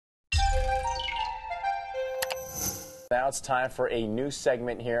Now it's time for a new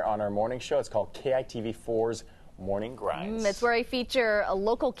segment here on our morning show. It's called KITV4's Morning Grindz. It's where we feature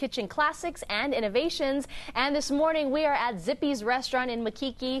local kitchen classics and innovations. And this morning we are at Zippy's restaurant in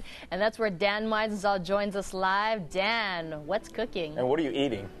Makiki, and that's where Dan Meisenzahl joins us live. Dan, what's cooking? And what are you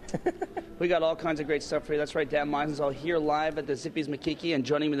eating? We got all kinds of great stuff for you. That's right, Dan Meisenzahl here live at the Zippy's Makiki. And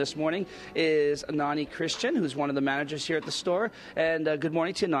joining me this morning is Nani Christian, who's one of the managers here at the store. And good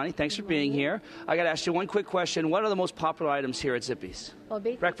morning to you, Nani. Thanks for being here. I got to ask you one quick question. What are the most popular items here at Zippy's, well,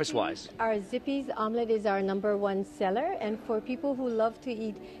 breakfast-wise? Our Zippy's omelet is our #1 seller. And for people who love to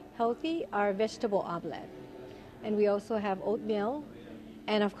eat healthy, our vegetable omelet. And we also have oatmeal.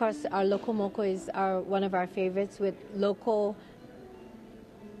 And, of course, our local moco is one of our favorites with local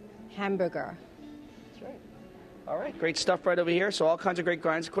hamburger. That's right. All right, great stuff right over here. So all kinds of great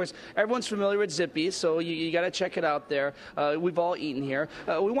grinds. Of course, everyone's familiar with Zippy's, so you got to check it out there. We've all eaten here.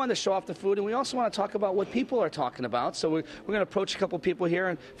 We wanted to show off the food, and we also want to talk about what people are talking about. So we're going to approach a couple people here.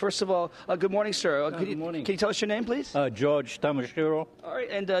 And first of all, good morning, sir. Good morning. Can you tell us your name, please? George Tamashiro. All right,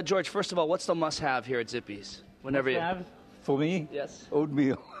 and George, first of all, what's the must-have here at Zippy's? Whenever you have for me? Yes.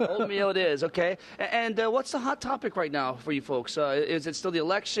 Oatmeal. Oatmeal it is, okay. And what's the hot topic right now for you folks? Is it still the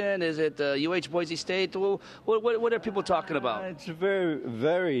election? Is it UH Boise State? What are people talking about? It's very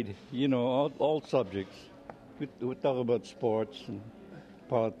varied, you know, all subjects. We talk about sports and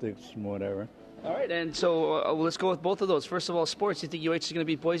politics and whatever. All right, and so let's go with both of those. First of all, sports. You think UH is going to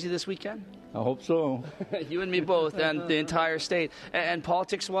beat Boise this weekend? I hope so. You and me both, and the entire state. And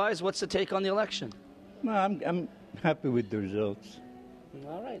politics-wise, what's the take on the election? No, I'm happy with the results.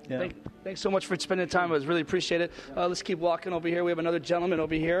 All right. Yeah. Thanks so much for spending time with us. Really appreciate it. Let's keep walking over here. We have another gentleman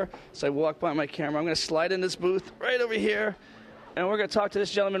over here. So I walk by my camera. I'm going to slide in this booth right over here. And we're going to talk to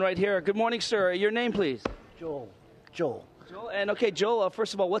this gentleman right here. Good morning, sir. Your name, please? Joel. Joel, and okay, Joel,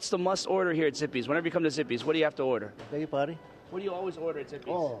 first of all, what's the must order here at Zippy's? Whenever you come to Zippy's, what do you have to order? Hey, buddy. What do you always order at Zippy's?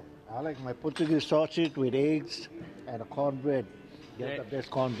 Oh, I like my Portuguese sausage with eggs and a cornbread. Get the best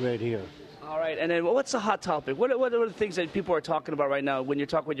cornbread here. All right, and then what's the hot topic? What are the things that people are talking about right now when you're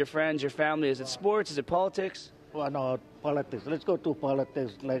talking with your friends, your family? Is it sports? Is it politics? Well, no, politics. Let's go to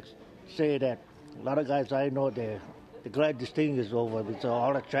politics. Let's say that a lot of guys I know, the glad this thing is over. It's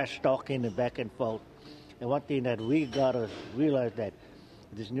all the trash talking and back and forth. And one thing that we got to realize that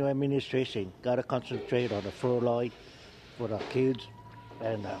this new administration got to concentrate on the furlough for the kids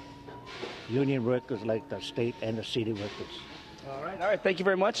and union workers like the state and the city workers. All right. Thank you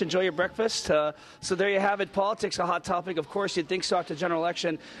very much. Enjoy your breakfast. So there you have it. Politics, a hot topic. Of course, you'd think so after the general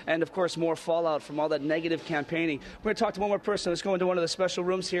election, and of course, more fallout from all that negative campaigning. We're going to talk to one more person. Let's go into one of the special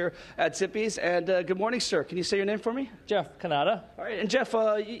rooms here at Zippy's. And good morning, sir. Can you say your name for me? Jeff Canada. All right. And Jeff,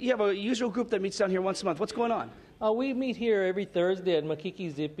 you have a usual group that meets down here once a month. What's going on? We meet here every Thursday at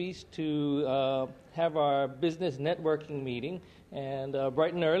Makiki Zippy's to have our business networking meeting. And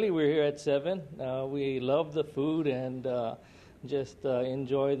bright and early, we're here at 7. We love the food and just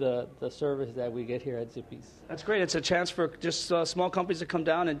enjoy the service that we get here at Zippy's. That's great. It's a chance for just small companies to come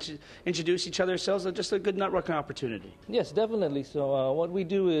down and introduce each other themselves. Just a good networking opportunity. Yes, definitely. So what we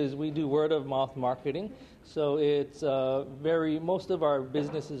do is we do word-of-mouth marketing. So it's most of our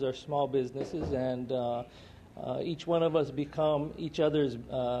businesses are small businesses, and each one of us become each other's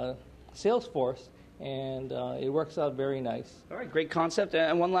sales force. And it works out very nice. All right, great concept.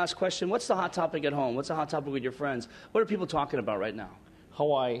 And one last question. What's the hot topic at home? What's the hot topic with your friends? What are people talking about right now?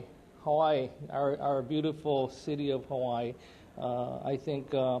 Hawaii. Hawaii, our beautiful city of Hawaii. I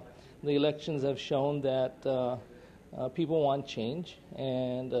think the elections have shown that people want change,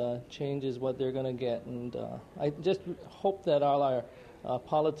 and change is what they're going to get. And I just hope that all our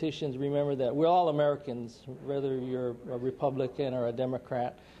politicians remember that we're all Americans, whether you're a Republican or a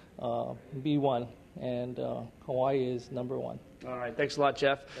Democrat. Be one. And Hawaii is #1. All right. Thanks a lot,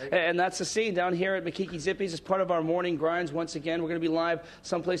 Jeff. And that's the scene down here at Makiki Zippy's as part of our morning grinds. Once again, we're going to be live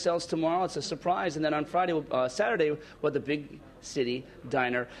someplace else tomorrow. It's a surprise. And then on Saturday, we're at the Big City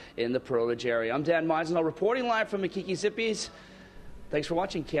Diner in the Pearl Ridge area. I'm Dan Meisenzahl reporting live from Makiki Zippy's. Thanks for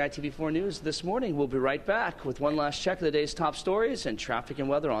watching KITV4 News this morning. We'll be right back with one last check of the day's top stories and traffic and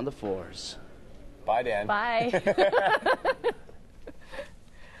weather on the 4s. Bye, Dan. Bye.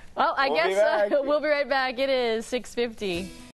 Well, I guess we'll be right back. It is 6:50.